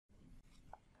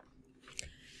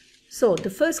So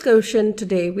the first question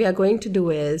today we are going to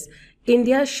do is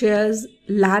India shares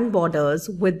land borders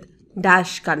with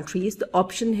dash countries. The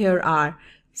option here are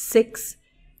 6,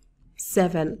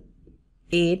 7,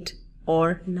 8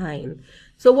 or 9.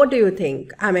 So what do you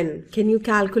think? I mean, can you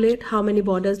calculate how many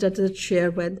borders does it share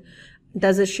with?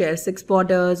 Does it share 6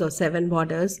 borders or 7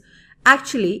 borders?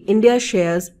 Actually, India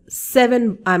shares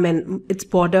 7, its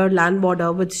land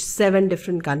border with 7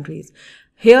 different countries.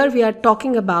 Here we are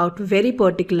talking about very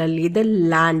particularly the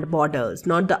land borders,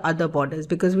 not the other borders,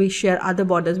 because we share other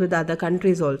borders with other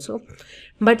countries also.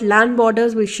 But land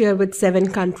borders we share with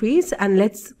 7 countries, and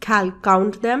let's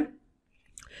count them.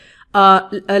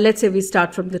 Let's say we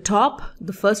start from the top.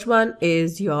 The first one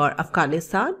is your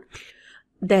Afghanistan,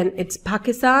 then it's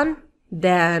Pakistan,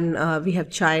 then we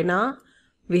have China,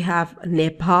 we have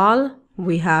Nepal,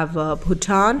 we have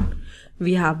Bhutan,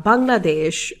 we have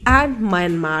Bangladesh and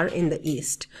Myanmar in the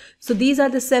east. So these are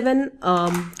the 7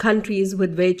 countries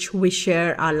with which we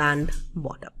share our land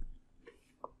border.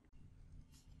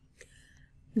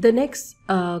 The next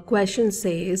question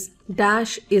says,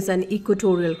 dash is an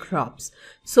equatorial crops.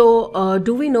 So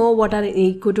do we know what are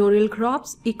equatorial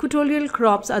crops? Equatorial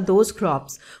crops are those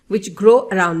crops which grow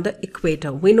around the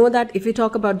equator. We know that if we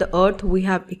talk about the earth, we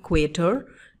have equator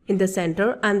in the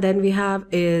center, and then we have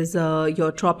is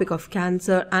your Tropic of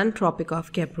Cancer and Tropic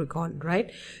of Capricorn,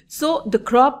 right? So the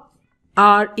crop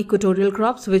are equatorial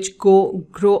crops which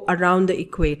grow around the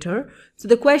equator. So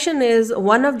the question is,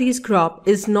 one of these crop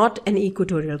is not an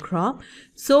equatorial crop.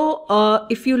 So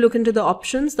if you look into the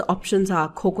options are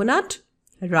coconut,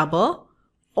 rubber,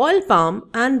 oil palm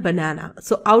and banana.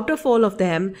 So out of all of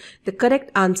them, the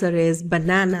correct answer is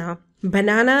banana.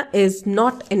 Banana is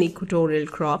not an equatorial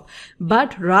crop,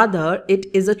 but rather it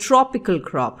is a tropical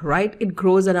crop, right? It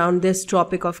grows around this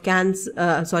Tropic of Cancer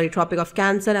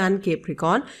and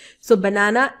Capricorn. So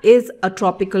banana is a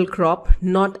tropical crop,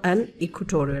 not an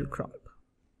equatorial crop.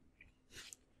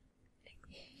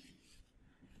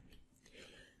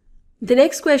 The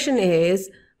next question is,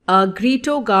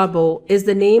 Grito Garbo is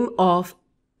the name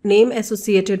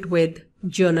associated with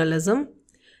journalism,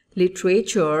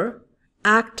 literature,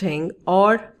 acting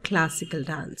or classical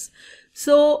dance.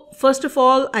 So first of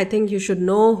all, I think you should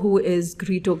know who is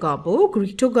Grito Garbo.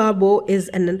 Grito Garbo is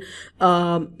an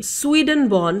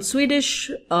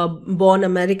Swedish born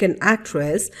American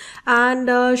actress,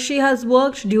 and she has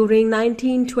worked during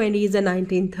 1920s and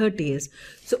 1930s.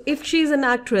 So if she is an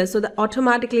actress, so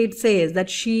automatically it says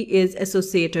that she is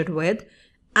associated with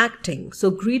acting. So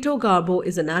Grito Garbo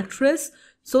is an actress.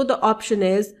 So the option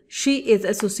is she is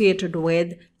associated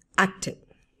with acting.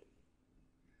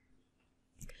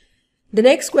 The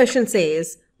next question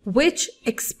says, which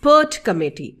expert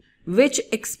committee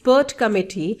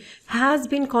has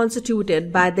been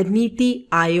constituted by the NITI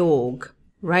Aayog,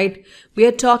 right? We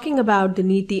are talking about the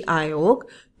NITI Aayog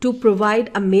to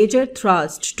provide a major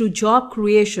thrust to job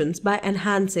creations by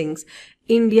enhancing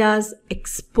India's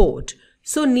export.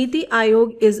 So NITI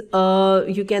Aayog is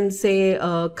you can say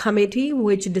a committee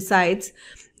which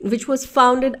was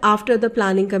founded after the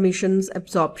Planning Commission's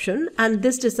absorption, and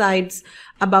this decides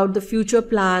about the future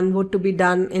plan, what to be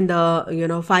done in the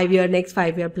next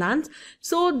 5-year plans.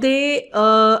 So they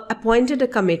appointed a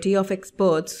committee of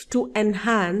experts to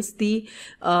enhance the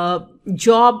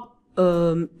job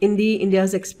in the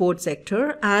India's export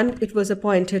sector, and it was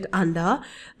appointed under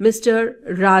Mr.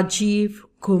 Rajiv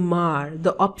Kumar.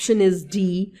 The option is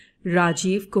D,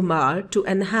 Rajiv Kumar, to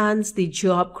enhance the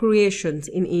job creations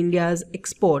in India's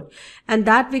export. And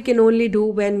that we can only do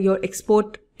when your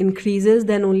export increases,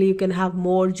 then only you can have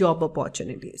more job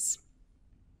opportunities.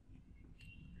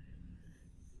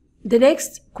 The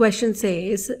next question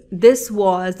says, this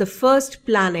was the first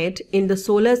planet in the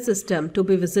solar system to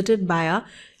be visited by a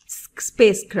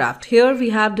spacecraft. Here we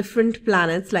have different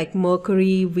planets like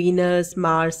Mercury, Venus,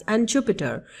 Mars and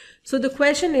Jupiter. So the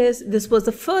question is, this was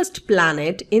the first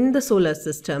planet in the solar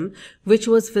system which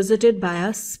was visited by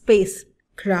a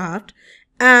spacecraft,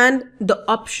 and the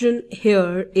option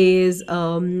here is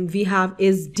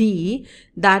is D,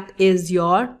 that is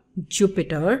your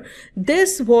Jupiter.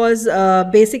 This was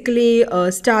basically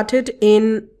started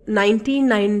in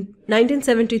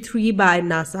 1973 by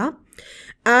NASA,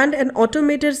 and an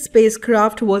automated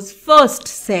spacecraft was first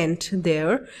sent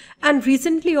there. And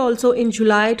recently also in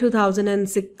July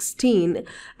 2016,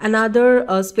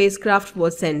 another spacecraft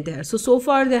was sent there. So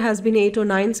far there has been 8 or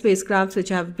 9 spacecrafts which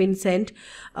have been sent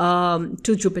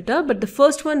to Jupiter, but the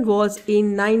first one was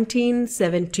in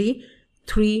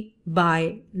 1973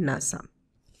 by NASA.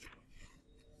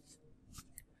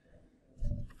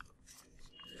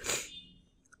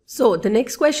 So the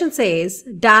next question says,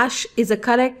 dash is a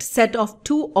correct set of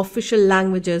two official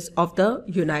languages of the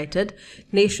United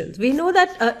Nations. We know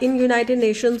that in United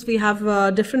Nations we have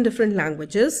different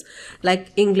languages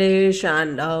like English,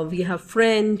 and we have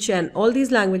French, and all these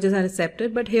languages are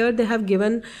accepted. But here they have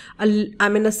given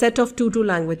a set of two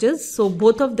languages. So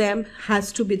both of them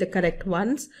has to be the correct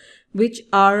ones, which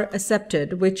are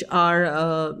accepted, which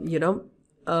are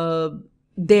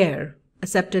there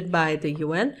accepted by the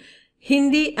UN.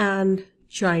 Hindi and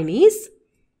Chinese,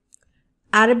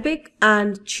 Arabic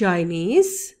and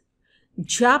Chinese,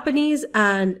 Japanese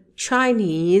and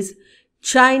Chinese,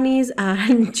 Chinese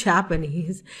and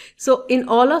Japanese. So in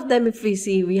all of them, if we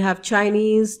see, we have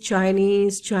Chinese,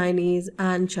 Chinese, Chinese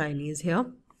and Chinese here.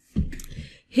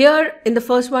 Here in the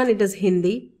first one, it is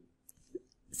Hindi.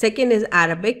 Second is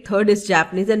Arabic, third is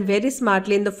Japanese, and very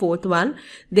smartly in the fourth one,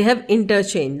 they have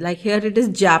interchanged. Like here it is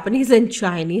Japanese and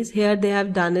Chinese. Here they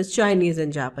have done is Chinese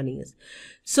and Japanese.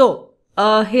 So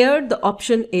here the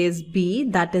option is B,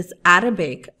 that is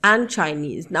Arabic and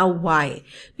Chinese. Now why?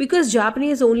 Because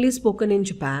Japanese is only spoken in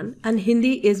Japan and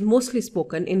Hindi is mostly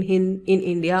spoken in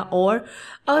India or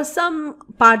some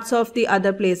parts of the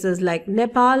other places like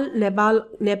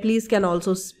Nepalese can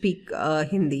also speak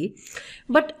Hindi.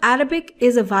 But Arabic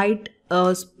is a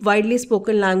widely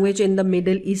spoken language in the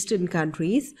Middle Eastern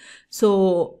countries.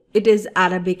 So it is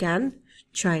Arabic and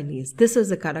Chinese. This is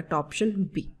the correct option,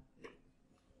 B.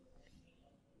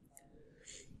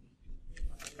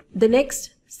 The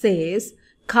next says,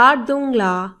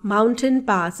 Khardungla mountain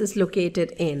pass is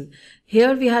located in.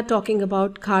 Here we are talking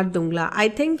about Khardungla. I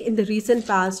think in the recent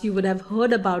past you would have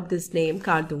heard about this name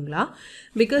Khardungla,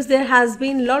 because there has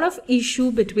been a lot of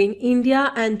issue between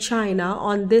India and China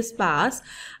on this pass,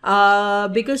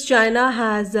 because China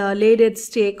has laid its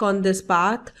stake on this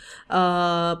pass,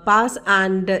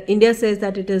 and India says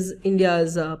that it is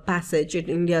India's passage,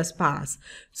 India's pass.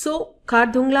 So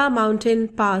Khardungla mountain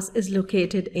pass is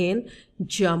located in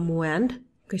Jammu and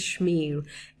Kashmir.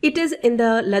 It is in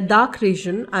the Ladakh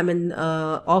region,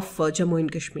 of Jammu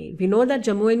and Kashmir. We know that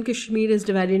Jammu and Kashmir is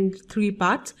divided into three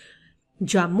parts: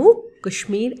 Jammu,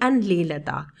 Kashmir and Leh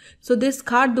Ladakh. So this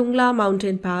Khardungla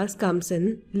mountain pass comes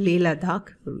in Leh Ladakh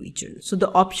region. So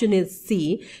the option is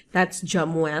C, that's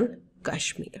Jammu and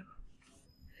Kashmir.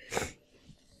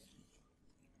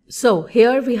 So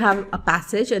here we have a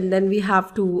passage, and then we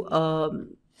have to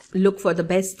look for the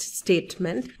best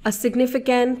statement. A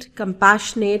significant,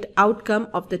 compassionate outcome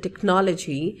of the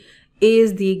technology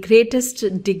is the greater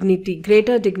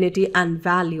dignity and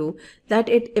value that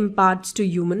it imparts to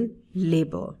human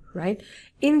labor, right?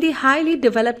 In the highly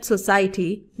developed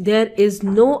society, there is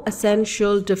no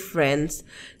essential difference.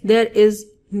 There is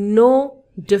no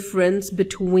difference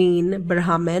between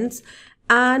Brahmins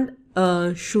and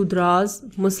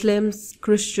Shudras, Muslims,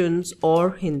 Christians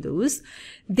or Hindus.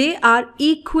 They are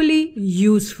equally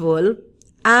useful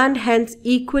and hence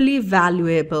equally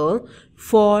valuable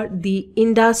for the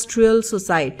industrial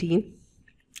society.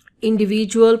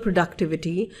 Individual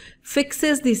productivity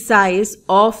fixes the size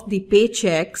of the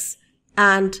paychecks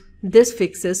and this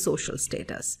fixes social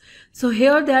status. So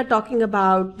here they are talking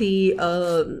about the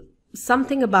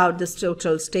something about this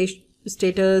social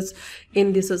status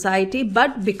in the society,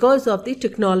 but because of the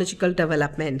technological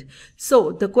development.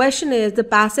 So the question is, the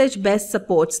passage best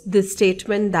supports this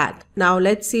statement that. Now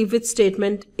let's see which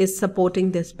statement is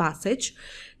supporting this passage.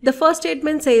 The first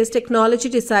statement says technology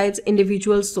decides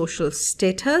individual social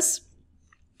status.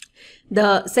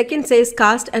 The second says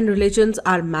caste and religions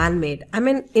are man-made. I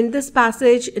mean, in this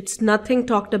passage, it's nothing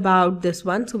talked about this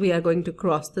one, so we are going to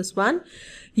cross this one.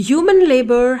 Human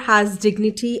labor has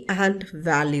dignity and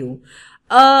value.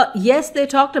 Yes, they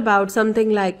talked about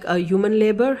something like human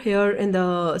labor here in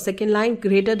the second line,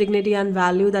 greater dignity and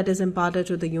value that is imparted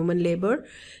to the human labor.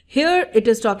 Here it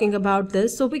is talking about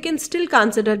this, so we can still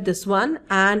consider this one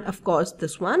and of course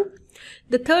this one.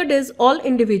 The third is all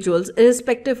individuals,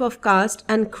 irrespective of caste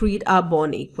and creed, are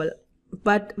born equal.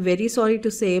 But very sorry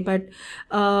to say, but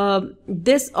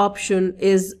this option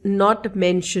is not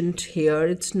mentioned here.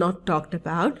 It's not talked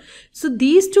about. So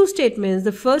these two statements,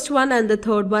 the first one and the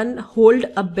third one, hold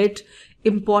a bit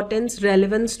importance,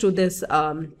 relevance to this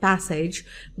passage.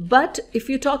 But if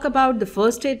you talk about the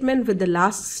first statement with the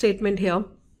last statement here,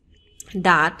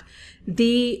 that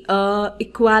the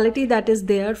equality that is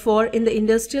there for in the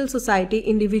industrial society,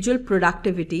 individual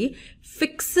productivity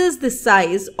fixes the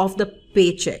size of the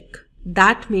paycheck.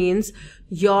 That means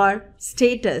your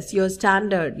status, your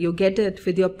standard, you get it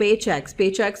with your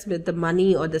paychecks with the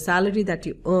money or the salary that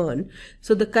you earn.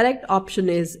 So the correct option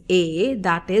is A,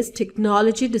 that is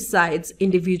technology decides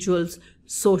individuals'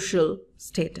 social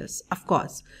status. Of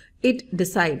course, it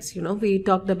decides, we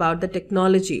talked about the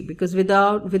technology, because with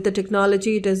the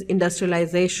technology, it is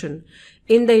industrialization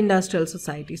in the industrial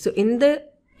society. So in the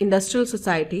industrial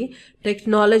society,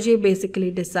 technology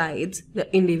basically decides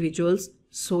the individual's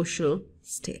social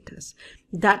status.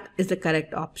 That is the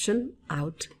correct option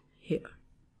out here.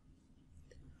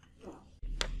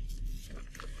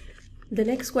 The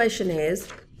next question is,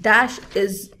 dash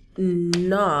is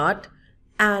not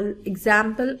an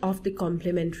example of the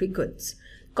complementary goods.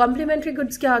 Complementary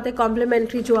goods क्या होते हैं?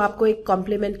 Complementary जो आपको एक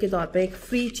complement के तौर पे एक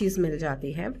फ्री चीज़ मिल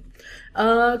जाती है.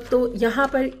 तो यहाँ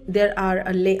पर there are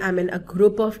a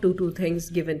group of two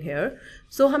things given here.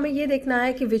 सो हमें ये देखना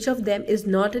है कि which of them is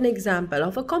not an example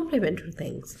of a complementary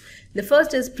things. The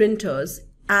first is printers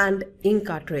and ink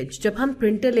cartridge. जब हम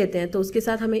प्रिंटर लेते हैं तो उसके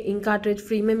साथ हमें इंक कार्ट्रिज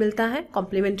फ्री में मिलता है,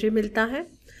 कॉम्प्लीमेंट्री मिलता है.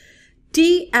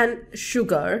 T and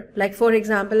sugar, like for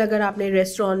example अगर आपने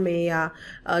रेस्टोरेंट में या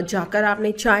जाकर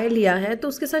आपने चाय लिया है तो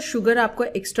उसके साथ शुगर आपको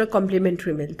एक्स्ट्रा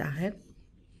कॉम्प्लीमेंट्री मिलता है.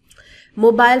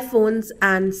 Mobile phones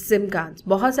and SIM cards,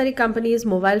 बहुत सारी कंपनीज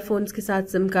मोबाइल फ़ोन्स के साथ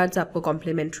सिम कार्ड्स आपको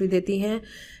कॉम्प्लीमेंट्री देती हैं.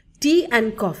 T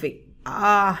and coffee,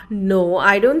 no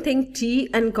I don't think T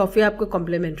and coffee आपको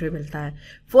कॉम्प्लीमेंट्री मिलता है.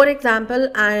 फॉर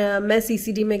एग्जाम्पल मैं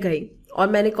CCD में गई और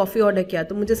मैंने कॉफ़ी ऑर्डर किया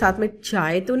तो मुझे साथ में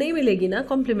चाय तो नहीं मिलेगी ना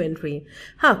कॉम्प्लीमेंट्री.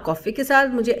 हाँ, कॉफ़ी के साथ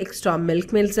मुझे एक्स्ट्रा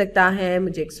मिल्क मिल सकता है,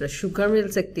 मुझे एक्स्ट्रा शुगर मिल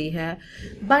सकती है,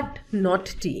 बट नॉट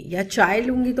टी. या चाय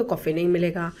लूँगी तो कॉफ़ी नहीं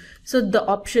मिलेगा. So the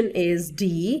option is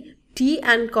D, T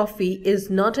and coffee is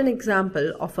not an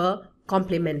example of a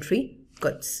complementary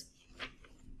goods.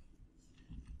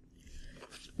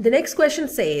 The next question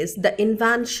says, the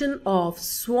invention of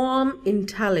swarm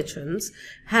intelligence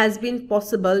has been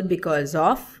possible because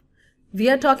of. We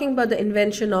are talking about the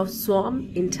invention of swarm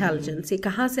intelligence. ये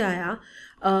कहाँ से आया?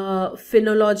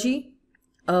 Phenology,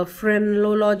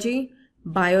 phrenology,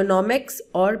 bionomics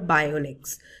और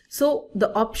bionics. So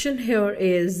the option here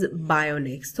is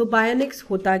bionics. So bionics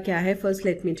होता क्या है? First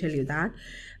let me tell you that.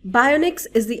 Bionics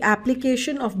is the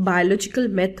application of biological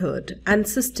method and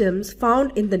systems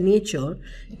found in the nature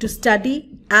to study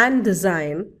and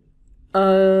design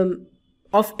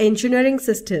of engineering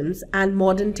systems and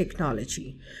modern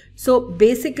technology. So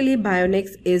basically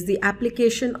bionics is the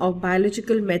application of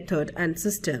biological method and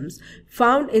systems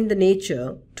found in the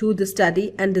nature to the study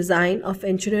and design of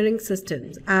engineering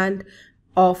systems and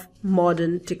of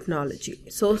modern technology.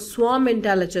 So swarm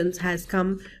intelligence has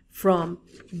come from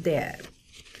there.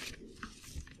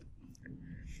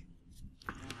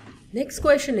 Next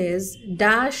question is,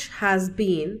 Dash has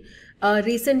been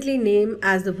recently named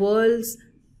as the world's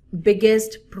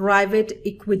biggest private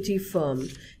equity firm.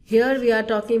 Here we are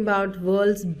talking about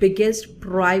world's biggest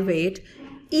private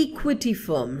equity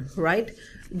firm, right?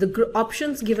 The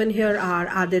options given here are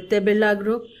Aditya Birla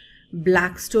Group,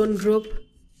 Blackstone Group,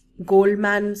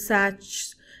 Goldman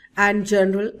Sachs and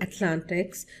General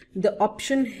Atlantic. The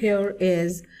option here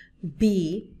is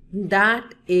B,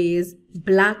 that is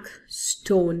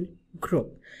Blackstone Group.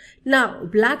 Now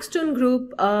Blackstone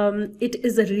Group, it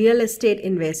is a real estate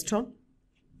investor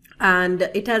and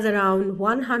it has around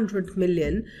 100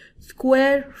 million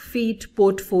square feet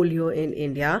portfolio in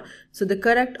India. So the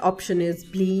correct option is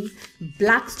B.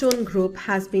 Blackstone Group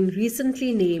has been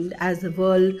recently named as the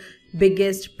world's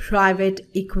biggest private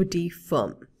equity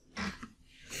firm.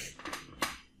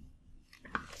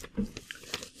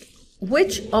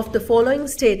 Which of the following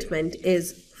statement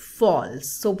is false?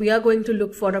 So we are going to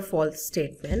look for a false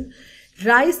statement.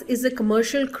 Rice is a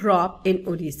commercial crop in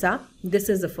Odisha. This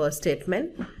is the first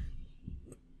statement.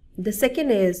 The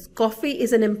second is coffee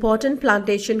is an important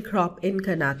plantation crop in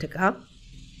Karnataka.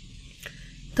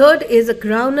 Third is a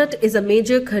groundnut is a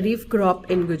major kharif crop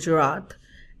in Gujarat.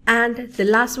 And the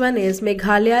last one is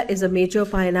Meghalaya is a major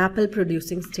pineapple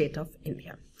producing state of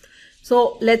India.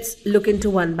 So let's look into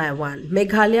one by one.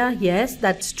 Meghalaya, yes,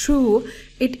 that's true.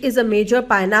 It is a major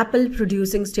pineapple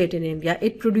producing state in India.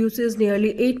 It produces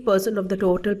nearly 8% of the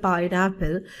total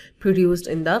pineapple produced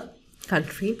in the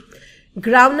country.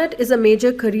 Groundnut is a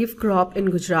major kharif crop in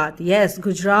Gujarat. Yes,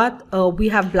 Gujarat, we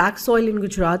have black soil in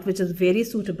Gujarat, which is very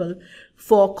suitable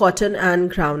for cotton and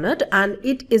groundnut, and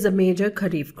it is a major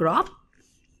kharif crop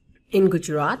in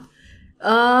Gujarat.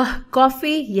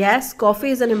 Coffee, yes, coffee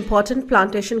is an important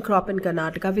plantation crop in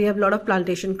Karnataka. We have a lot of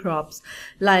plantation crops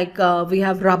like we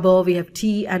have rubber, we have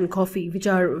tea and coffee, which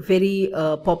are very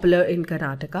popular in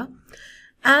Karnataka.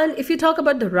 And if you talk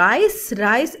about the rice,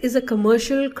 rice is a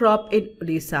commercial crop in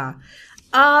Odisha.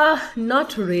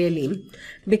 Not really,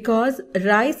 because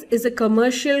rice is a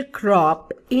commercial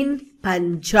crop in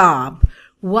Punjab.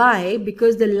 Why?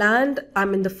 Because the land,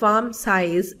 the farm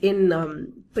size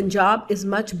in Punjab is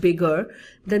much bigger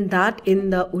than that in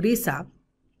the Odisha.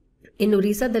 in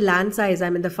Odisha, the land size, I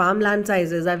mean the farmland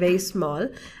sizes are very small,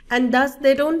 and thus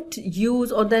they don't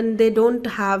use, or then they don't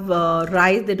have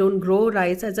rice, they don't grow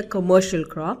rice as a commercial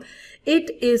crop.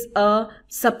 It is a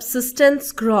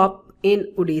subsistence crop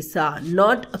in Odisha,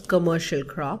 not a commercial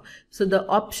crop. So the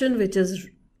option which is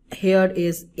here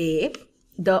is A.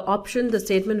 The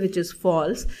statement which is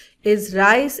false is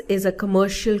rice is a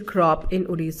commercial crop in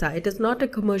Odisha. It is not a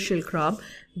commercial crop,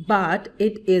 but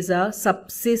it is a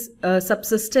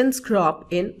subsistence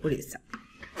crop in Odisha.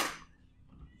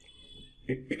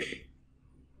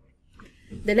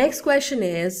 The next question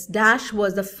is, dash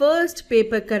was the first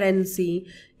paper currency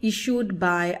issued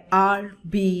by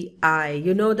RBI.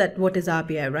 You know that what is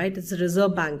RBI, right? It's the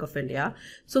Reserve Bank of India.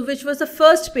 So which was the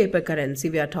first paper currency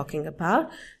we are talking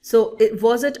about? So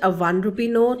was it a 1 rupee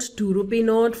note, 2 rupee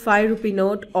note, 5 rupee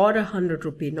note, or a 100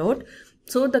 rupee note?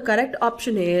 So the correct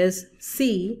option is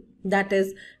C, that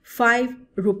is 5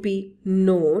 rupee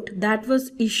note that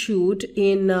was issued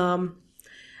in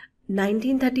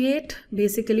 1938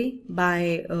 basically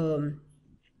by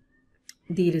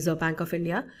the Reserve Bank of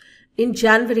India. In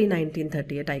January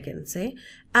 1938, I can say.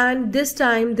 And this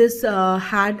time this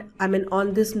had, I mean,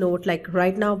 on this note, like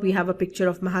right now we have a picture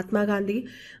of Mahatma Gandhi,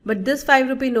 but this 5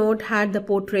 rupee note had the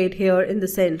portrait here in the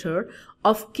center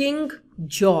of King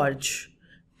George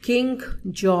VI. King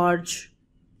George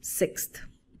VI.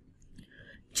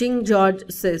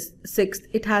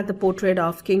 It had the portrait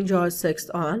of King George VI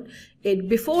on it.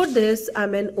 Before this, I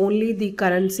mean, only the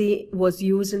currency was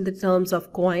used in the terms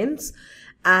of coins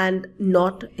and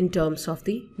not in terms of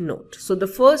the note. So the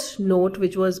first note,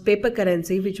 which was paper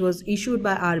currency, which was issued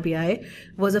by RBI,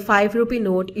 was a 5 rupee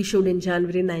note issued in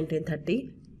January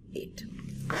 1938.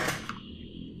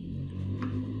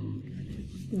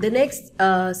 The next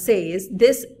says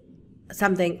this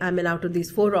something, I mean, out of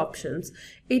these 4 options,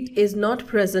 it is not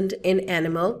present in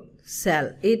animal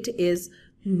cell. It is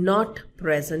not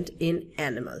present in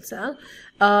animal cell.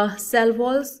 Cell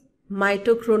walls,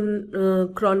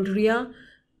 mitochondria,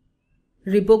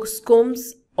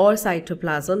 ribosomes, or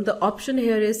cytoplasm. The option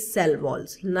here is cell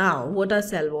walls. Now, what are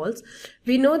cell walls?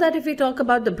 We know that if we talk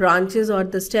about the branches or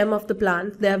the stem of the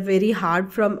plant, they are very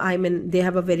hard they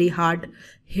have a very hard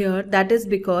here. That is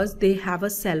because they have a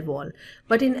cell wall.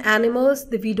 But in animals,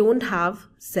 we don't have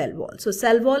cell wall. So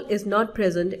cell wall is not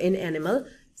present in animal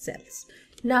cells.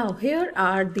 Now, here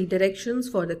are the directions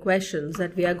for the questions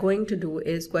that we are going to do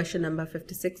is question number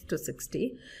 56 to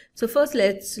 60. So first,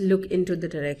 let's look into the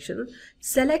direction.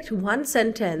 Select one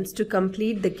sentence to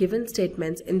complete the given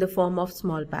statements in the form of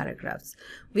small paragraphs.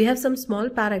 We have some small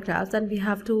paragraphs and we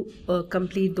have to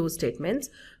complete those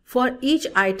statements. For each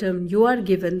item, you are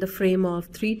given the frame of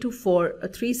 3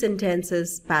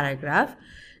 sentences paragraph.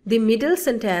 The middle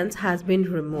sentence has been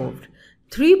removed.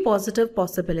 3 positive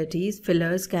possibilities,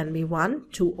 fillers can be 1,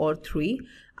 2, or 3,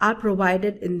 are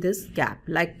provided in this gap.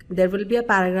 Like there will be a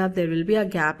paragraph, there will be a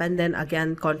gap, and then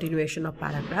again continuation of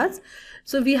paragraphs.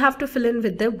 So we have to fill in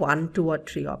with the 1, 2, or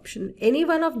 3 option. Any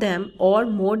one of them or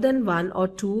more than 1 or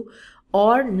 2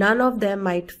 or none of them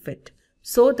might fit.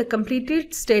 So the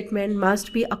completed statement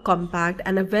must be a compact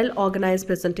and a well-organized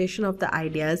presentation of the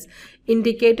ideas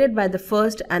indicated by the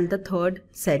first and the third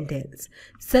sentence.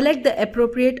 Select the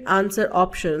appropriate answer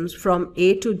options from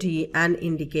A to D and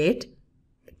indicate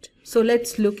it. So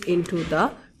let's look into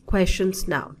the questions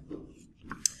now.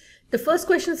 The first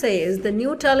question says, the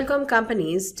new telecom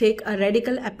companies take a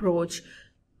radical approach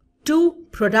to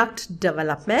product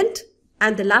development.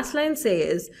 And the last line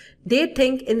says, they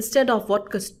think instead of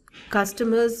what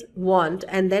customers want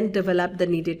and then develop the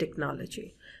needed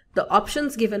technology. The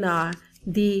options given are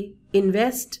they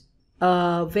invest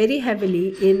very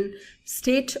heavily in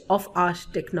state-of-art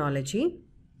technology.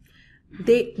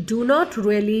 They do not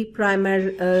really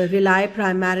rely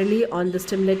primarily on the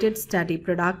stimulated study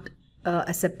product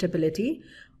acceptability,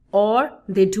 or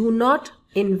they do not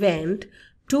invent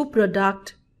a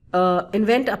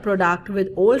product with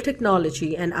old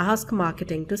technology and ask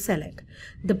marketing to sell it.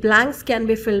 The blanks can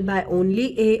be filled by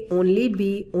only A, only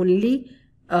B, only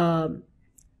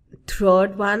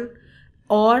third one,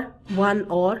 or 1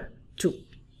 or 2.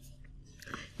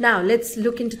 Now let's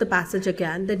look into the passage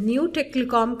again. The new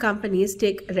telecom companies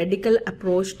take a radical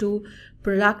approach to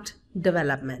product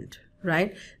development,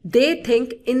 right? They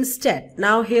think instead,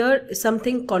 now here is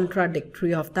something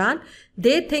contradictory of that.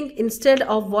 They think instead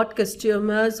of what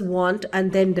customers want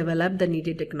and then develop the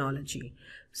needed technology.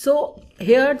 So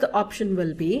here the option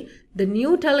will be the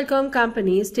new telecom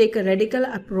companies take a radical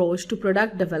approach to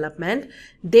product development.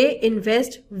 They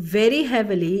invest very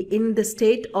heavily in the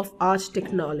state-of-art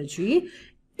technology.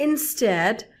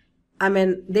 Instead,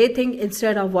 they think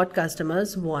instead of what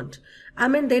customers want. I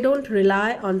mean, they don't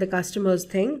rely on the customer's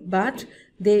thing, but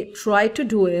they try to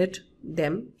do it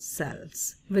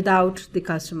themselves without the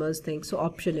customer's thing. So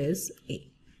option is A.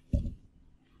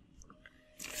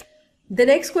 The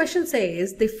next question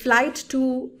says, the flight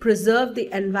to preserve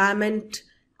the environment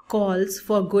calls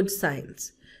for good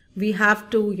science. We have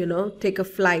to, take a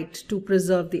flight to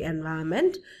preserve the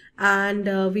environment,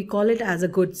 and we call it as a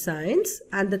good science.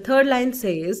 And the third line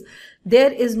says,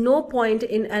 there is no point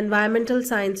in environmental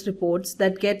science reports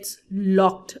that gets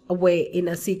locked away in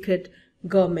a secret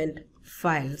government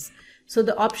files. So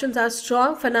the options are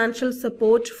strong financial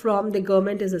support from the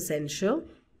government is essential.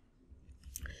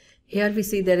 Here we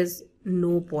see there is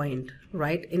no point,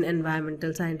 right, in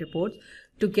environmental science reports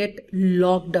to get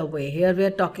locked away. Here we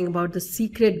are talking about the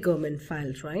secret government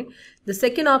files, right? The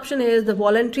second option is the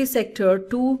voluntary sector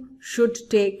too should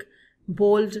take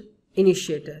bold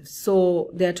initiatives. So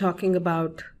they're talking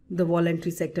about the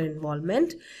voluntary sector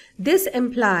involvement. This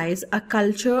implies a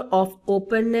culture of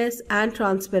openness and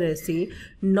transparency,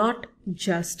 not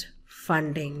just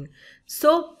funding.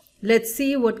 So let's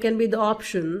see what can be the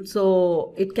option.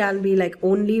 So it can be like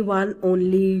only 1,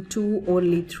 only 2,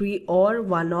 only 3, or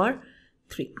 1 or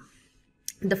 3.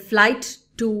 The fight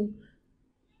to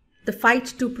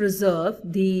preserve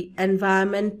the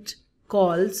environment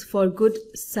calls for good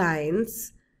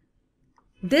science.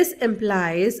 This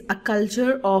implies a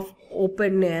culture of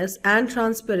openness and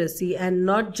transparency and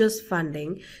not just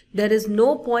funding. There is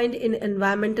no point in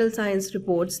environmental science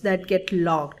reports that get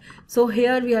locked. So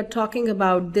here we are talking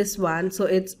about this one. So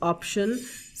it's option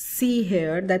C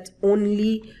here. That's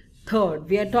only third.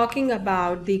 We are talking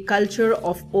about the culture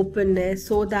of openness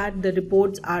so that the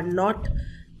reports are not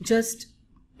just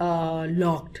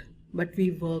locked, but we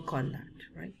work on that,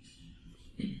 right?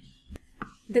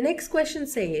 The next question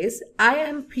says, I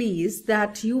am pleased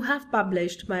that you have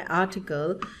published my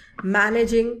article,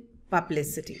 Managing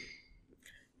Publicity.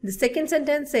 The second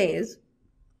sentence says,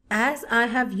 as I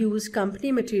have used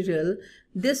company material,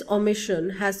 this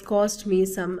omission has caused me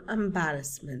some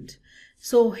embarrassment.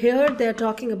 So here they're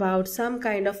talking about some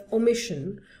kind of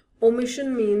omission.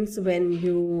 Omission means when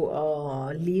you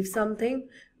leave something.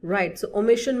 Right, so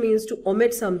omission means to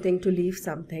omit something, to leave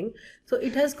something. So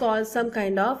it has caused some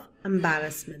kind of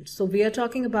embarrassment. So we are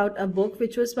talking about a book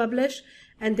which was published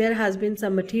and there has been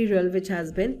some material which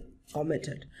has been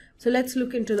omitted. So let's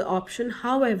look into the option.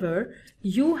 However,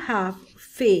 you have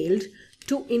failed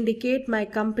to indicate my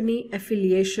company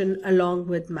affiliation along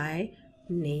with my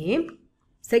name.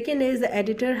 Second is the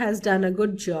editor has done a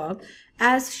good job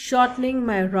as shortening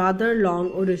my rather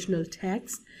long original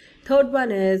text. Third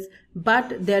one is,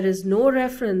 but there is no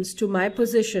reference to my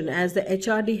position as the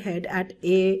HRD head at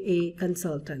AA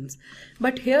Consultants.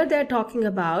 But here they're talking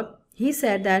about, he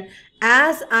said that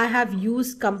as I have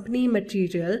used company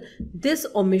material, this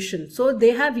omission. So they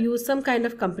have used some kind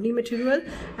of company material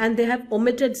and they have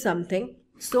omitted something.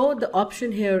 So the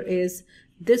option here is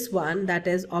this one, that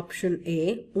is option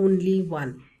A, only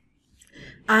 1.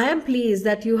 I am pleased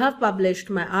that you have published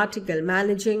my article,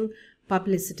 Managing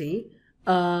Publicity.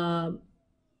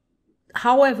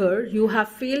 However, you have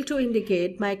failed to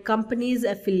indicate my company's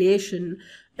affiliation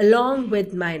along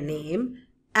with my name.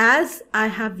 As I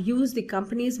have used the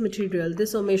company's material,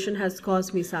 this omission has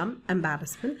caused me some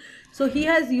embarrassment. So he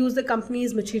has used the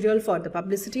company's material for the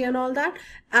publicity and all that,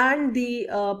 and the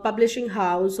publishing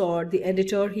house or the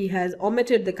editor, he has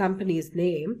omitted the company's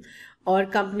name or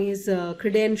company's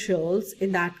credentials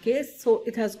in that case. So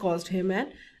it has caused him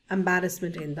an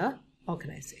embarrassment in the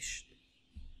organization.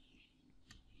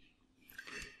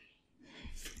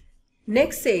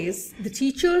 Next says, the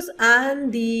teachers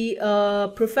and the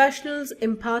professionals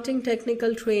imparting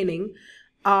technical training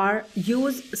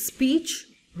use speech,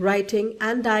 writing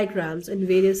and diagrams in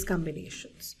various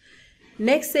combinations.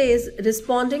 Next says,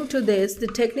 responding to this, the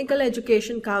Technical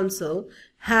Education Council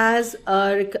has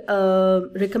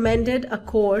recommended a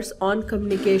course on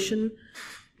communication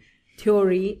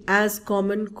theory as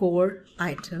common core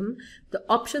item. The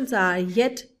options are,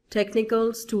 yet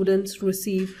technical students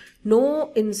receive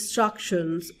no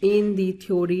instructions in the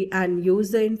theory and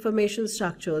use the information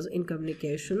structures in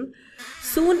communication.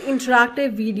 Soon,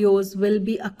 interactive videos will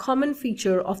be a common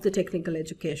feature of the technical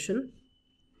education.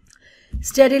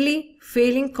 Steadily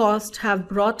failing costs have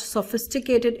brought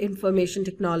sophisticated information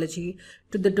technology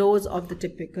to the doors of the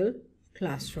typical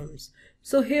classrooms.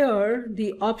 So here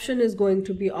the option is going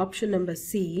to be option number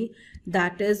C,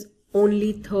 that is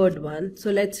only third one.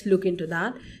 So let's look into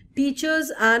that.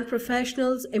 Teachers and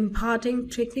professionals imparting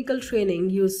technical training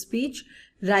use speech,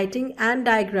 writing and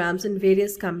diagrams in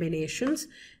various combinations.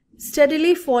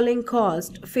 Steadily failing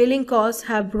costs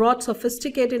have brought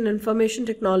sophisticated information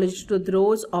technology to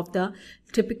those of the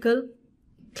typical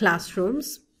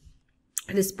classrooms.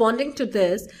 Responding to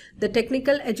this, the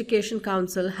Technical Education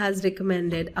Council has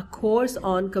recommended a course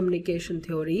on communication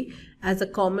theory as a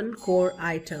common core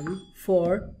item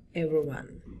for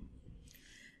everyone.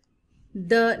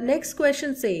 The next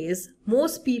question says,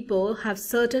 most people have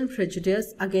certain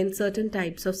prejudice against certain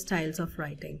types of styles of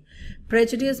writing.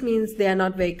 Prejudice means they are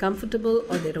not very comfortable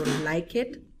or they don't like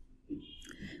it.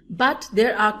 But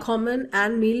there are common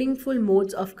and meaningful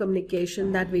modes of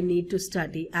communication that we need to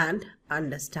study and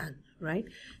understand, right?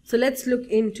 So let's look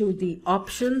into the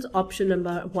options. Option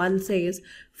number 1 says,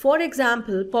 for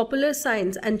example, popular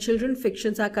science and children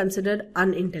fictions are considered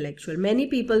unintellectual. Many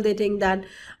people, they think that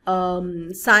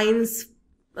science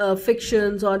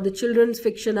fictions or the children's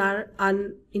fiction are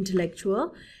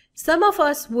unintellectual. Some of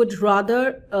us would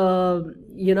rather,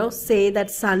 say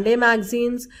that Sunday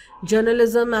magazines,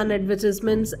 journalism and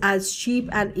advertisements as cheap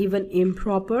and even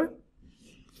improper.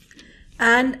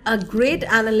 And a great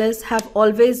analyst have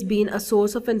always been a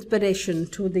source of inspiration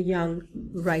to the young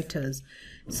writers.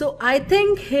 So I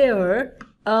think here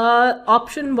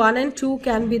option 1 and 2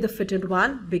 can be the fitted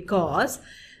one, because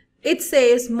it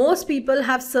says most people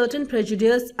have certain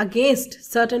prejudice against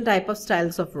certain type of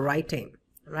styles of writing,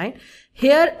 right?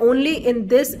 Here only in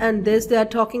this and this they are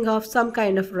talking of some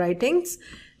kind of writings,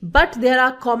 but there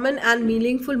are common and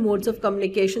meaningful modes of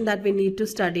communication that we need to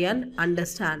study and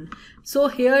understand. So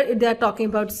here they are talking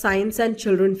about science and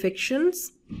children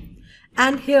fictions,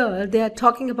 and here they are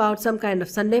talking about some kind of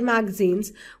Sunday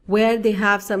magazines where they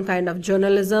have some kind of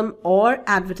journalism or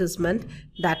advertisement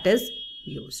that is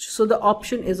used. So the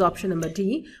option is option number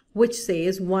D, which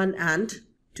says 1 and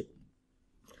 2.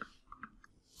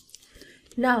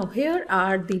 Now here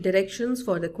are the directions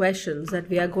for the questions that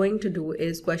we are going to do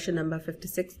is question number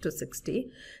 56 to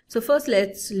 60. So first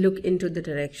let's look into the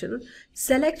direction.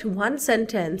 Select one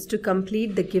sentence to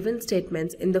complete the given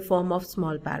statements in the form of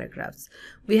small paragraphs.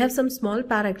 We have some small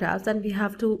paragraphs and we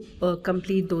have to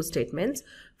complete those statements.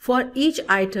 For each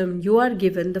item you are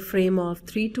given the frame of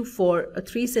 3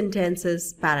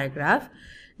 sentences paragraph.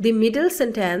 The middle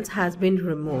sentence has been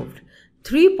removed.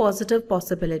 3 positive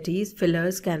possibilities,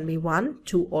 fillers can be 1,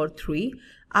 2 or 3,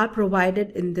 are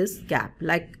provided in this gap.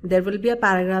 Like there will be a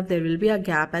paragraph, there will be a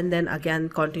gap, and then again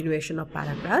continuation of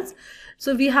paragraphs.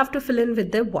 So we have to fill in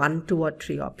with the 1, 2 or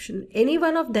 3 option. Any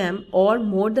one of them or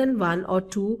more than 1 or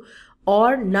 2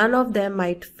 or none of them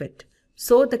might fit.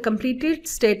 So the completed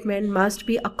statement must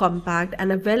be a compact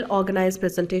and a well-organized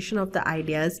presentation of the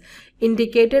ideas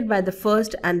indicated by the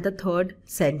first and the third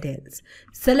sentence.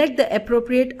 Select the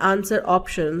appropriate answer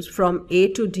options from A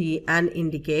to D and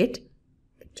indicate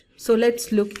it. So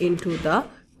let's look into the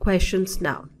questions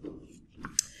now.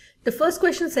 The first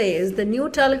question says, the new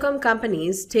telecom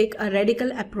companies take a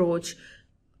radical approach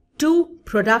to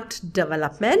product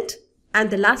development. And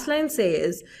the last line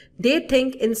says, they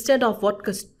think instead of what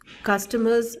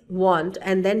customers want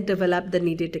and then develop the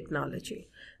needed technology.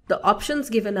 The options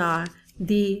given are,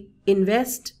 they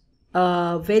invest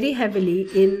very heavily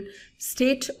in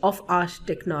state-of-art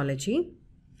technology.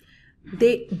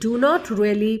 They do not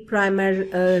really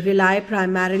rely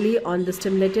primarily on the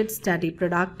stimulated study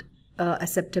product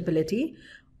acceptability,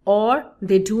 or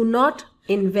they do not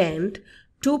invent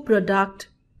a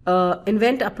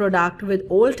product with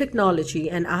old technology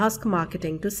and ask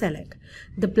marketing to sell it.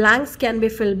 The blanks can be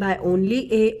filled by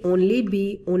only A, only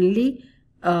B, only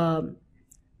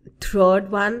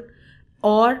third one,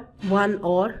 or 1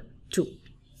 or 2.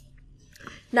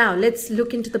 Now let's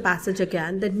look into the passage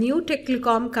again. The new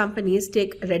telecom companies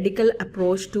take a radical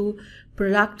approach to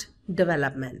product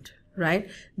development, right?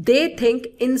 They think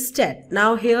instead,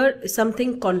 now here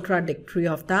something contradictory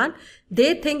of that,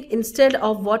 they think instead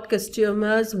of what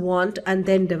customers want and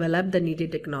then develop the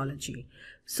needed technology.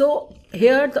 So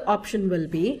here the option will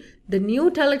be, the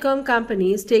new telecom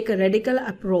companies take a radical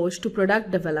approach to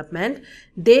product development.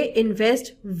 They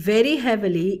invest very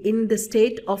heavily in the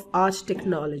state-of-art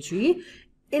technology.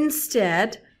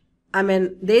 Instead,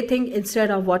 they think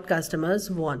instead of what customers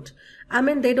want.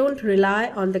 They don't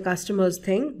rely on the customer's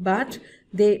thing, but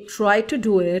they try to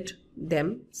do it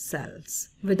themselves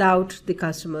without the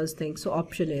customer's thing. So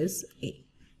option is A.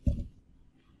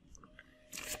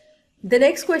 The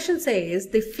next question says,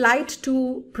 the flight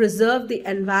to preserve the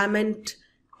environment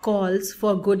calls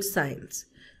for good science.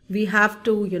 We have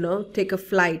to, take a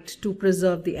flight to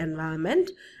preserve the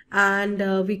environment,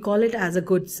 and we call it as a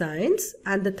good science.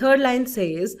 And the third line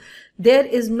says, there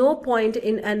is no point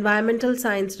in environmental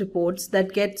science reports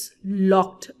that gets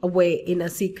locked away in a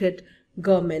secret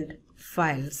government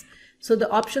files. So the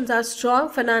options are strong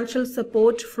financial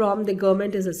support from the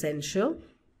government is essential.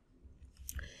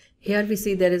 Here we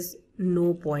see there is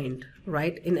no point,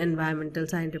 right, in environmental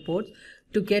science reports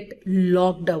to get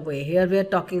locked away. Here we are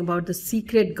talking about the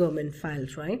secret government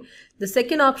files, right? The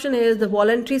second option is the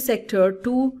voluntary sector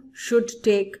too should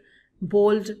take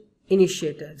bold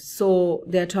initiatives. So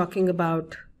they are talking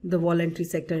about the voluntary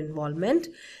sector involvement.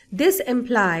 This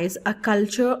implies a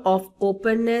culture of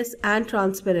openness and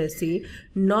transparency,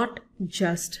 not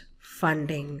just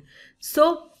funding.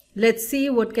 So let's see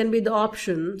what can be the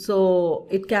option. So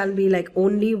it can be like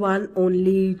only one,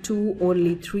 only two,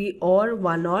 only three, or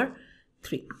one or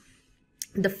three.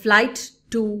 The fight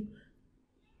to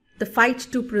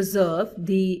preserve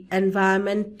the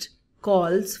environment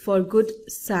calls for good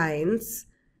science.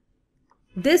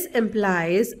 This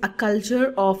implies a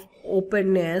culture of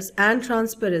openness and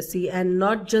transparency and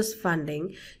not just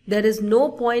funding. There is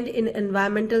no point in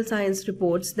environmental science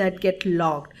reports that get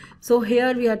locked. So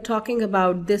here we are talking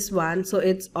about this one. So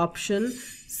it's option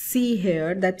C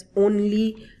here. That's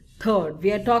only third.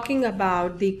 We are talking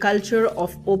about the culture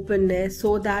of openness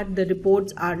so that the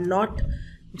reports are not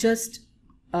just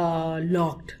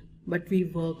locked, but we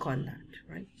work on that.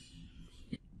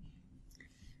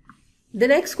 The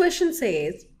next question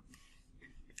says,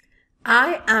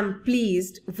 I am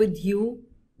pleased with you.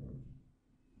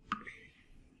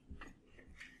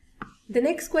 The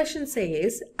next question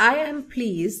says, I am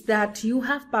pleased that you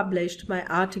have published my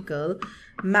article,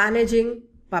 Managing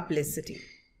Publicity.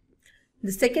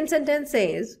 The second sentence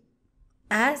says,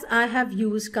 as I have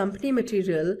used company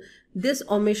material, this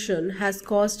omission has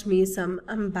caused me some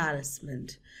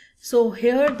embarrassment. So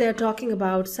here they're talking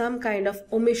about some kind of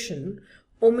omission.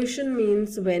 Omission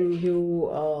means when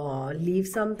you leave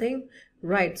something,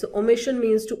 right? So omission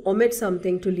means to omit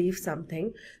something, to leave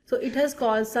something. So it has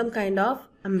caused some kind of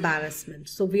embarrassment.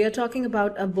 So we are talking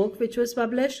about a book which was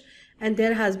published and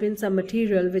there has been some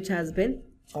material which has been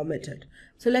omitted.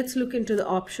 So let's look into the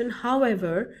option.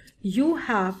 However, you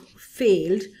have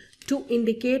failed to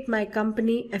indicate my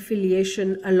company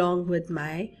affiliation along with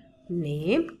my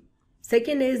name.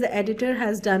 Second is the editor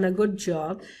has done a good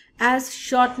job as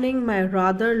shortening my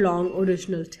rather long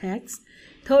original text.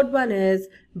 Third one is,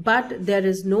 but there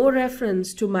is no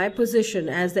reference to my position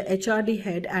as the HRD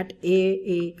head at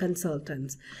AA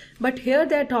Consultants. But here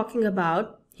they're talking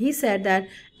about, he said that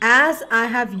as I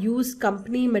have used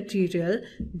company material,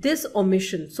 this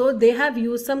omission. So they have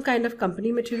used some kind of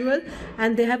company material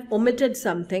and they have omitted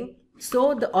something.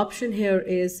 So the option here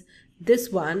is this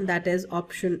one, that is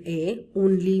option A,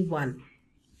 only one.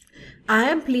 I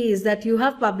am pleased that you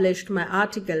have published my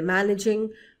article,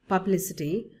 Managing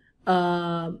Publicity.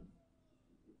 However,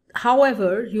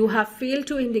 you have failed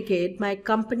to indicate my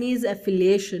company's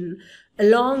affiliation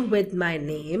along with my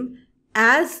name.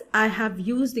 As I have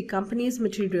used the company's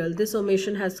material, this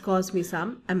omission has caused me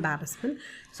some embarrassment.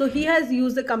 So he has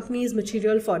used the company's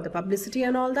material for the publicity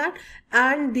and all that,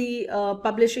 and the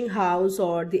publishing house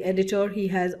or the editor, he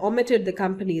has omitted the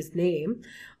company's name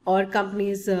or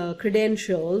company's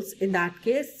credentials in that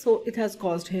case. So it has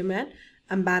caused him an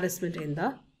embarrassment in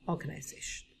the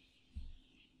organization.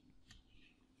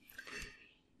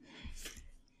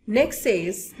 Next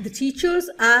says, the teachers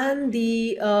and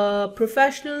the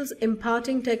professionals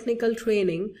imparting technical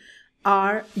training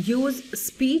are use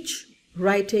speech,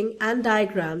 writing and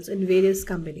diagrams in various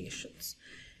combinations.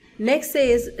 Next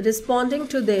says, responding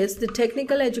to this, the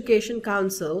Technical Education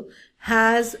Council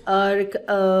has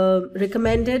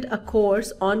recommended a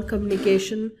course on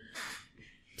communication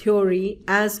theory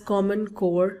as common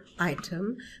core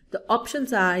item. The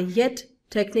options are, yet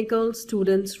technical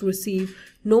students receive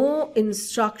no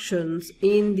instructions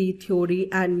in the theory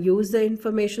and use the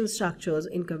information structures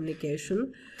in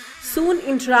communication. Soon,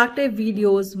 interactive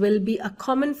videos will be a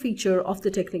common feature of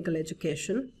the technical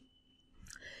education.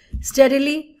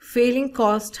 Steadily failing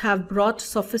costs have brought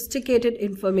sophisticated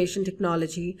information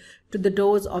technology to the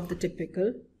doors of the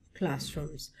typical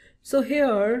classrooms. So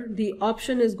here the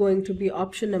option is going to be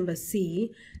option number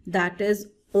C, that is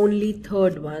only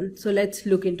third one. So let's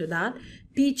look into that.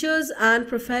 Teachers and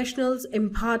professionals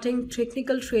imparting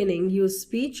technical training use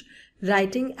speech,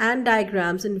 writing and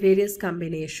diagrams in various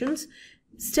combinations.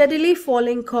 Steadily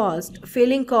failing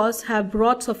costs have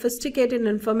brought sophisticated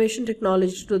information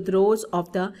technology to the doors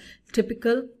of the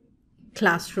typical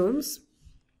classrooms.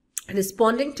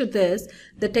 Responding to this,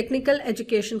 the Technical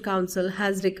Education Council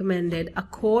has recommended a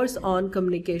course on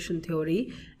communication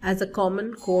theory as a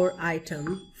common core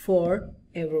item for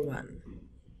everyone.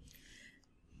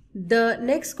 The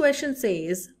next question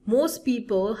says, most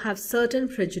people have certain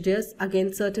prejudice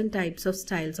against certain types of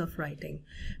styles of writing.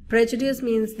 Prejudice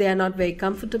means they are not very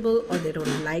comfortable or they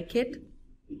don't like it.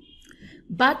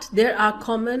 But there are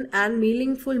common and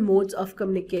meaningful modes of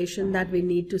communication that we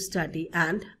need to study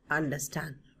and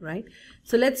understand, right?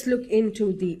 So let's look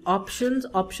into the options.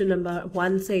 Option number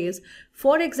 1 says,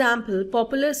 for example,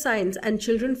 popular science and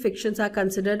children fictions are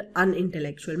considered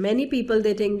unintellectual. Many people,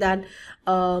 they think that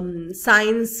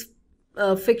science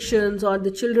fictions or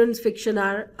the children's fiction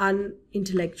are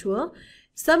unintellectual.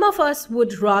 Some of us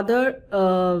would rather,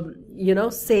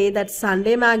 say that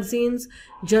Sunday magazines,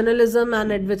 journalism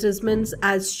and advertisements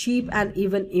as cheap and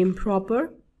even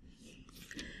improper.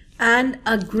 And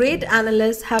a great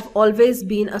analyst have always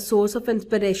been a source of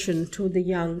inspiration to the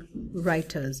young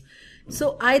writers.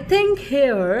 So I think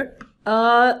here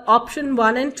option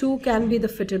 1 and 2 can be the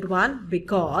fitted one,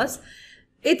 because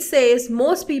it says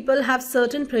most people have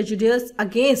certain prejudice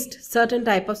against certain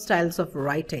type of styles of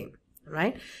writing,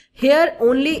 right? Here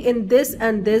only in this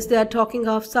and this they are talking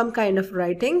of some kind of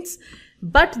writings,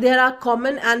 but there are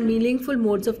common and meaningful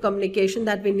modes of communication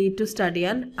that we need to study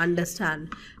and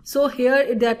understand. So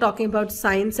here they are talking about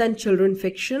science and children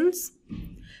fictions,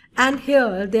 and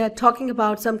here they are talking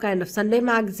about some kind of Sunday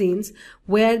magazines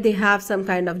where they have some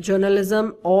kind of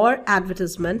journalism or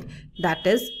advertisement that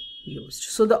is used.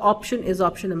 So the option is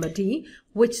option number D,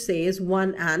 which says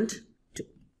 1 and